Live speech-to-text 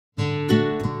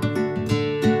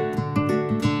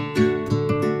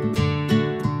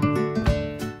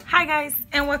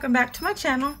welcome back to my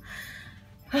channel.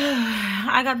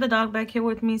 I got the dog back here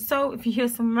with me, so if you hear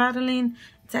some rattling,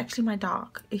 it's actually my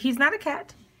dog. He's not a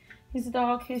cat, he's a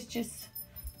dog. He's just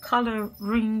color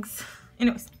rings.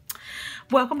 Anyways,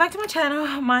 welcome back to my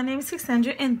channel. My name is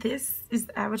Cassandra and this is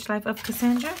The Average Life of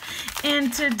Cassandra,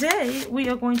 and today we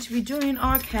are going to be doing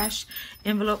our cash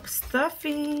envelope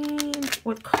stuffing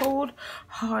with cold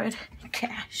hard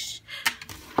cash.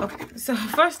 Okay, so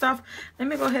first off, let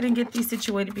me go ahead and get these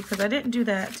situated because I didn't do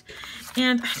that,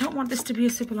 and I don't want this to be a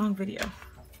super long video.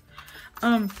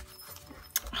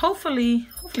 Hopefully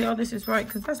all this is right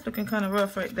because that's looking kind of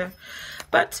rough right there.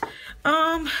 But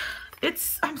I'm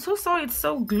so sorry it's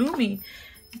so gloomy.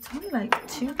 It's only like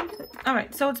 2. All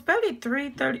right, so it's barely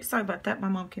 3:30. Sorry about that, my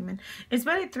mom came in. It's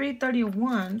barely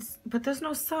 3:31, but there's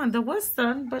no sun. There was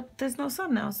sun, but there's no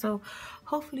sun now. So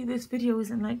hopefully this video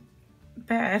isn't like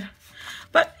bad.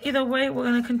 But either way, we're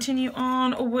going to continue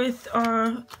on with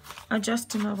our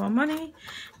adjusting of our money.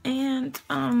 And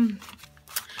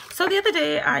so the other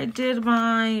day I did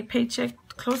my paycheck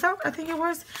closeout, I think it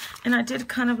was, and I did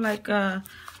kind of like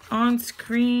on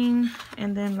screen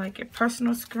and then like a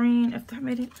personal screen, if that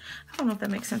made it. I don't know if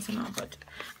that makes sense or not, but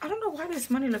I don't know why this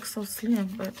money looks so slim,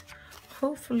 but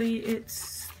hopefully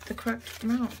it's the correct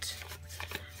amount.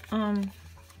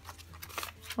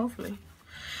 Hopefully.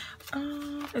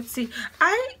 Let's see.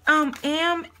 I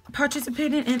am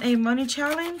participating in a money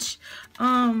challenge.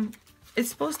 It's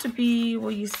supposed to be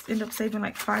where you end up saving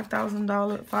like $5,000,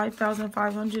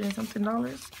 $5,500 and something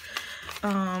dollars.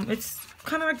 It's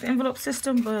kind of like the envelope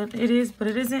system, but it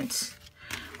isn't.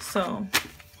 So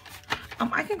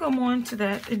I can go more into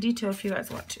that in detail if you guys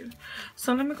want to.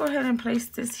 So let me go ahead and place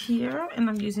this here, and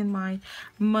I'm using my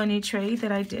money tray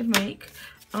that I did make.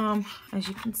 As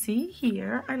you can see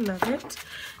here, I love it,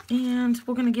 and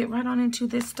we're gonna get right on into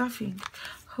this stuffing.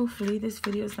 Hopefully this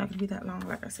video is not gonna be that long,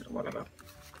 like I said a while ago.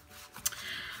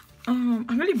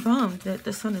 I'm really bummed that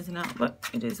the sun isn't out, but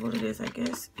it is what it is, I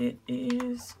guess. It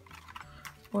is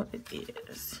what it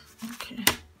is. Okay,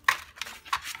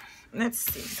 let's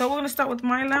see. So we're gonna start with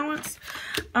my allowance.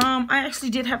 I actually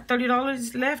did have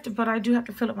 $30 left, but I do have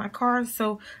to fill up my car,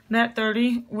 so that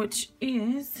 30, which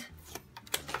is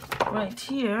right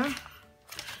here,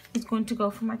 is going to go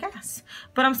for my gas.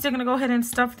 But I'm still gonna go ahead and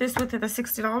stuff this with the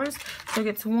 $60. So it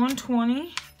gets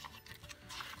 120,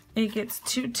 it gets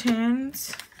 2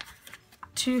 10s,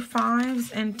 2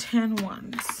 5s, and 10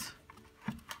 1s.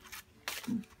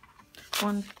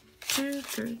 1 2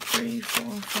 3 4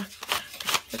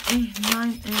 5 6 8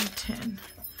 9 and 10.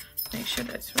 Make sure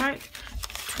that's right.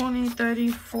 20 30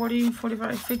 40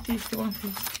 45 50 51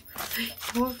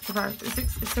 54 55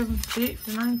 56 57 58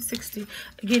 59 60.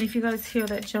 Again, if you guys hear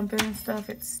that jumping and stuff,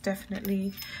 it's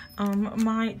definitely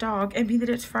my dog. And being that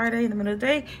it's Friday in the middle of the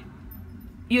day,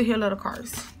 you'll hear little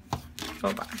cars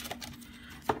go by.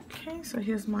 Okay, so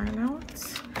here's my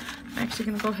allowance. I'm actually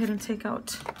gonna go ahead and take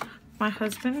out my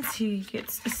husband's. He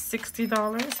gets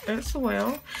 $60 as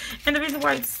well, and the reason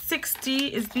why it's 60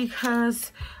 is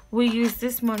because we use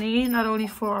this money not only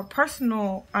for our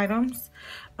personal items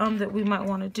that we might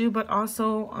want to do, but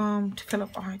also to fill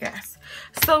up our gas.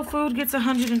 So food gets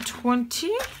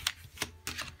 120.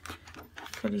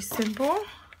 Pretty simple.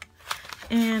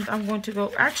 And I'm going to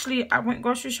go, actually I went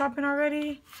grocery shopping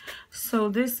already, so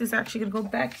this is actually gonna go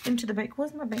back into the bank.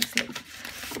 Where's my bank slip?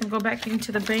 I'm gonna go back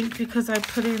into the bank because I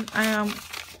put in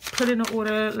an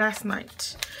order last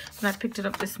night and I picked it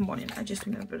up this morning. I just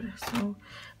remembered, so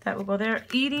that will go there.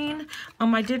 Eating,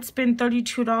 I did spend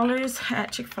 $32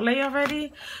 at Chick-fil-A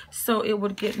already, so it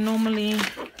would get normally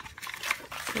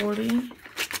 40,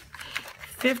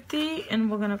 50,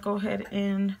 and we're gonna go ahead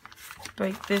and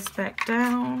break this back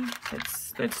down.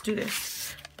 Let's do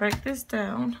this. Break this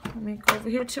down. Let me go over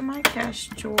here to my cash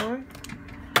drawer,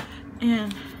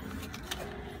 and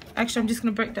actually I'm just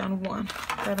gonna break down one.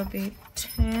 That'll be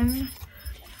 10,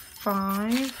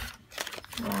 5,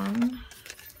 1,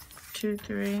 2,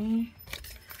 3,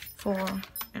 4,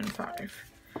 and 5.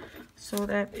 So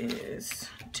that is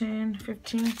 10,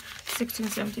 15, 16,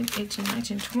 17, 18,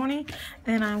 19, 20.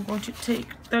 Then I'm going to take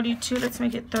 32. Let's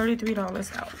make it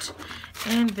 $33 out.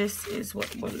 And this is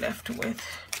what we're left with.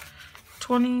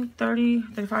 20, 30,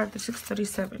 35, 36,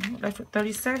 37. We're left with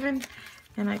 37.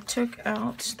 And I took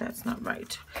out, that's not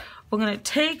right. We're going to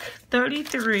take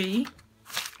 33,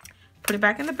 put it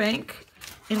back in the bank,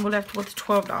 and we're left with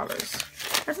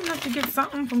 $12. That's enough to get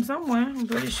something from somewhere, I'm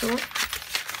pretty sure.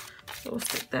 So we'll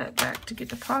stick that back to get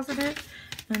deposited,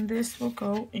 and this will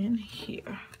go in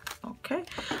here. Okay,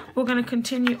 we're going to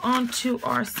continue on to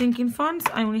our sinking funds.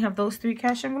 I only have those 3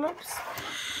 cash envelopes.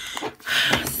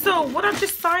 So what I've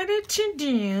decided to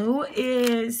do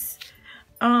is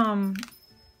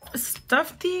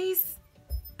stuff these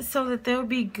so that they'll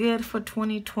be good for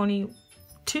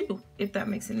 2022, if that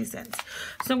makes any sense.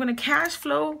 So I'm going to cash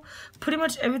flow pretty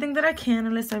much everything that I can,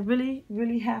 unless I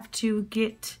really have to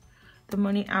get the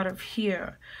money out of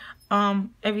here.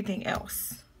 Everything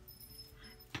else,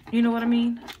 you know what I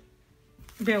mean?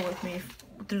 Bear with me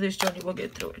through this journey, we'll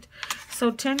get through it. So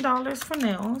 $10 for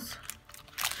nails.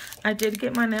 I did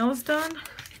get my nails done,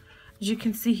 as you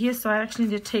can see here. So I actually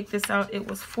need to take this out. It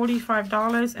was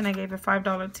 $45 and I gave a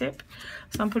 $5 tip.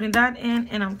 So I'm putting that in,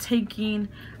 and I'm taking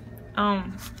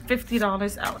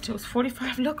 $50 out. It was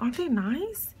 $45. Look, aren't they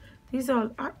nice? These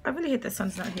are, I really hate the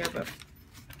sun's not here, but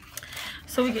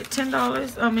so we get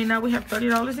 $10. I mean, now we have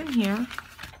 $30 in here.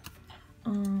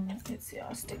 Let's see,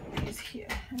 I'll stick these here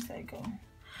as I go.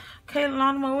 Okay,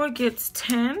 lawnmower gets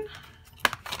 10.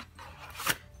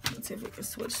 Let's see if we can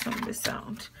switch some of this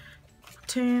out.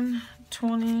 10,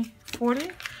 20,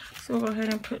 40. So we'll go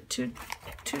ahead and put two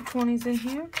 20s in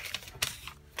here.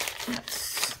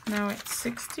 That's now at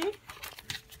 60.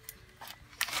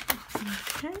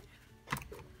 Okay.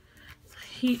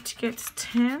 Heat gets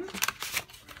 10.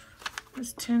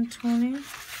 That's 10, 20,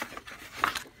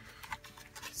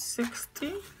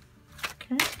 60.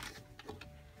 Okay.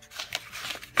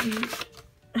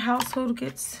 The household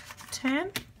gets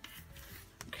 10.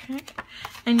 Okay.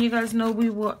 And you guys know we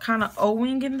were kind of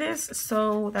owing in this,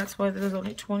 so that's why there's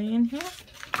only 20 in here.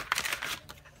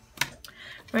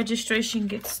 Registration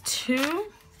gets 2.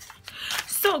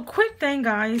 So quick thing,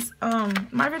 guys,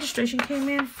 my registration came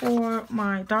in for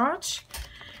my Dodge,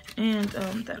 and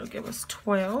that'll give us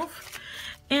 12.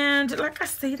 And like I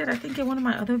stated, I think in one of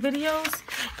my other videos,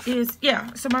 is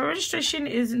so my registration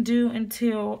isn't due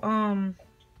until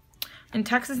and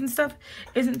taxes and stuff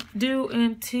isn't due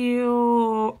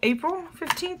until April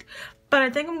 15th. But I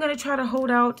think I'm gonna try to hold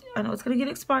out. I know it's gonna get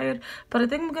expired, but I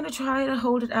think I'm gonna try to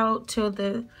hold it out till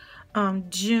the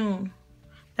June.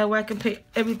 That way I can pay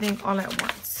everything all at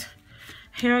once.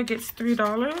 Hair gets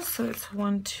 $3, so it's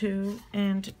 1, 2,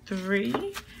 and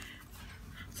 3.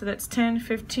 So that's 10,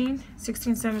 15,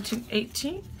 16, 17,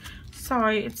 18.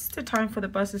 Sorry, it's the time for the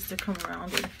buses to come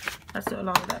around, and that's what a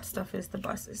lot of that stuff is, the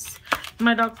buses.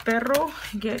 My dog Perro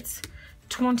gets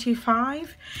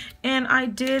 25, and I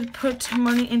did put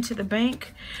money into the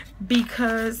bank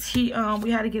because he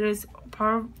we had to get his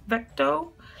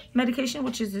Parvecto medication,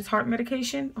 which is his heart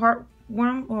medication,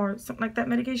 heartworm or something like that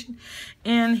medication,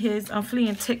 and his flea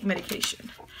and tick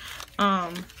medication.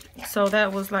 So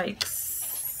that was like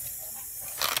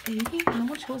 80. How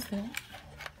much was that?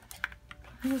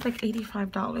 I think it was like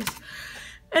 $85.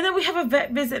 And then we have a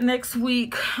vet visit next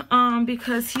week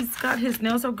because he's got his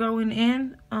nails are growing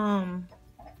in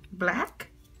black,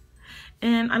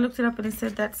 and I looked it up and it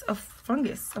said that's a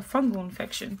fungus, a fungal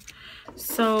infection.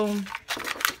 So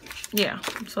yeah,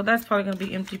 so that's probably gonna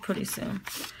be empty pretty soon.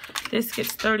 This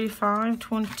gets 35,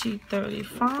 20,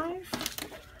 35,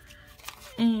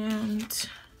 and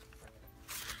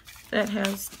that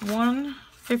has 1,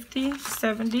 50,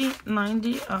 70,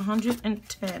 90,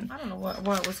 110. I don't know why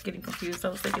I was getting confused. I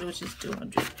was thinking it was just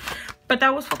 200. But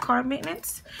that was for car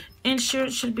maintenance.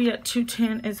 Insurance should be at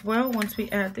 210 as well once we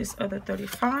add this other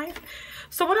 35.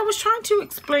 So what I was trying to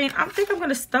explain, I think I'm going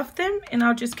to stuff them and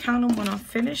I'll just count them when I'm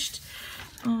finished.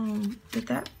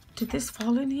 Did this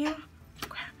fall in here?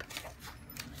 Crap.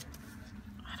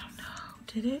 I don't know.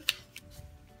 Did it?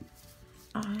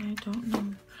 I don't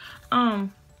know.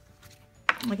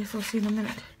 I guess we'll see in a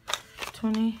minute.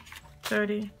 20,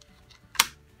 30.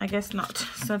 I guess not.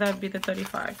 So that'd be the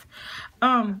 35.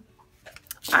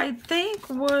 I think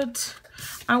what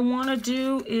I want to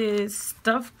do is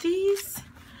stuff these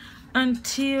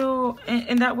until,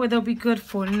 and that way they'll be good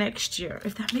for next year,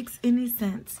 if that makes any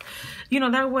sense. You know,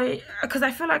 that way, because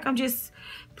I feel like I'm just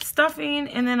stuffing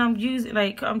and then I'm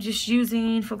just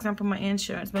using, for example, my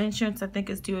insurance. My insurance I think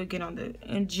is due again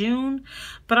in June,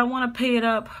 but I want to pay it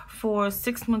up for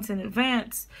 6 months in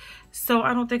advance. So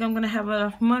I don't think I'm going to have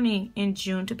enough money in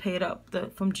June to pay it up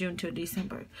from June to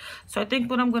December. So I think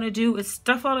what I'm going to do is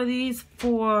stuff all of these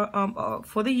for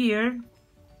the year.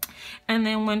 And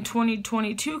then when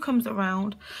 2022 comes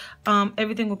around,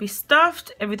 everything will be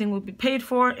stuffed, everything will be paid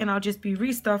for, and I'll just be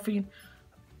restuffing.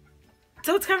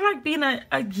 So it's kind of like being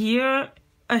a year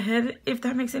ahead, if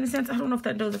that makes any sense. I don't know if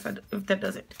that does, if that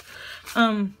doesn't.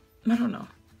 I don't know.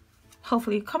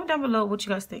 Hopefully, comment down below what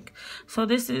you guys think. So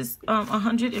this is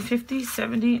 150,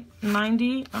 70,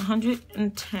 90,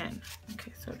 110.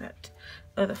 Okay, so that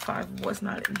other 5 was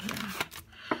not in here.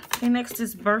 Okay, next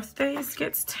is birthdays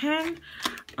gets 10.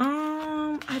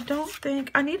 I don't think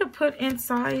I need to put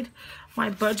inside my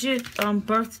budget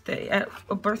birthday at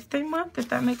a birthday month, if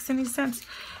that makes any sense.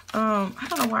 I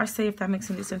don't know why I say if that makes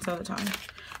any sense all the time.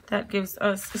 That gives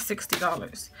us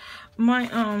 $60. My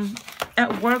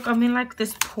at work I'm in like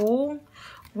this pool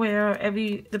where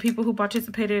the people who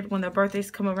participated, when their birthdays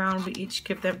come around, we each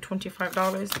give them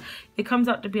 $25. It comes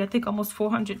out to be, I think, almost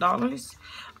 $400.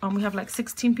 We have like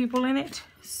 16 people in it,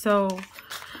 so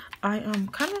I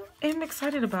kind of am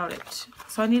excited about it.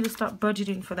 So I need to start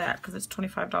budgeting for that because it's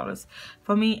 $25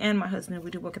 for me and my husband. We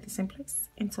do work at the same place,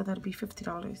 and so that'll be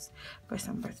 $50 for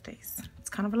some birthdays. It's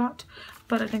kind of a lot,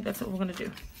 but I think that's what we're gonna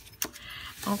do.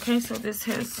 Okay, so this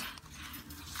has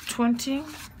 20,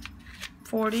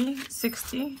 40,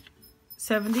 60,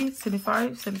 70,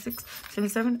 75, 76,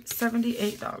 77,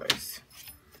 $78.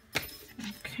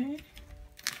 Okay.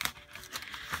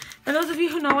 And those of you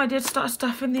who know, I did start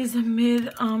stuffing these in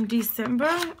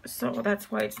mid-December, so that's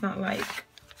why it's not like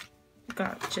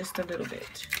got just a little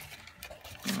bit.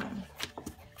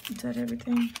 Is that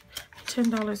everything?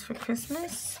 $10 for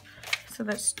Christmas. So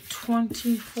that's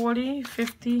 20, 40,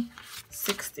 50,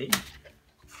 60.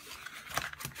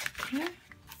 Okay.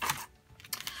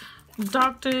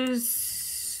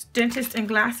 Doctors, dentist, and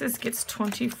glasses gets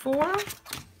 24.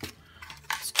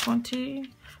 It's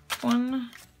 20, 1,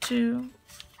 2,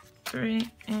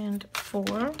 3, and 4.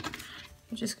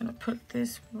 I'm just gonna put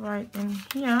this right in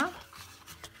here,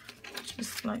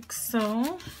 just like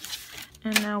so.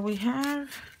 And now we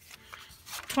have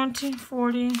 20,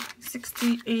 40,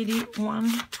 60, 80,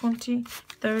 1, 20,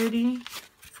 30,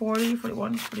 40,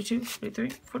 41, 42, 43,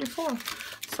 44.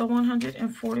 So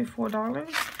 $144.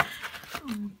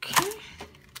 Okay.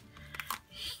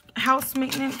 House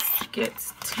maintenance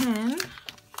gets 10.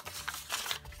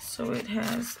 So it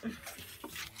has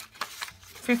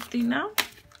 50 now.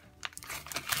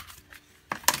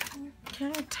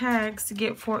 Okay, tags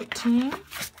get 14.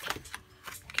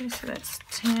 Okay, so that's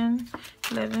 10,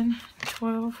 11,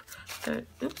 12, 13,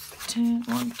 oops, 10,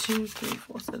 1, 2, 3,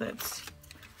 4. So that's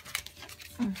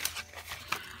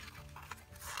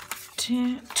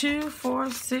 10, 2, 4,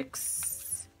 6,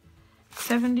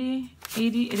 70,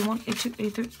 80, 81, 82,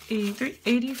 83, 83,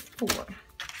 84.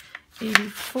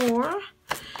 84.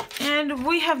 And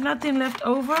we have nothing left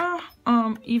over.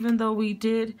 Even though we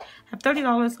did have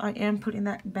 $30, I am putting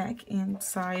that back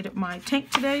inside my tank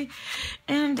today.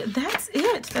 And that's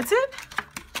it. That's it.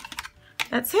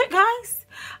 That's it, guys.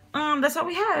 That's what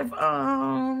we have.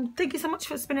 Thank you so much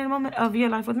for spending a moment of your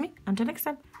life with me. Until next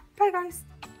time. Bye, guys.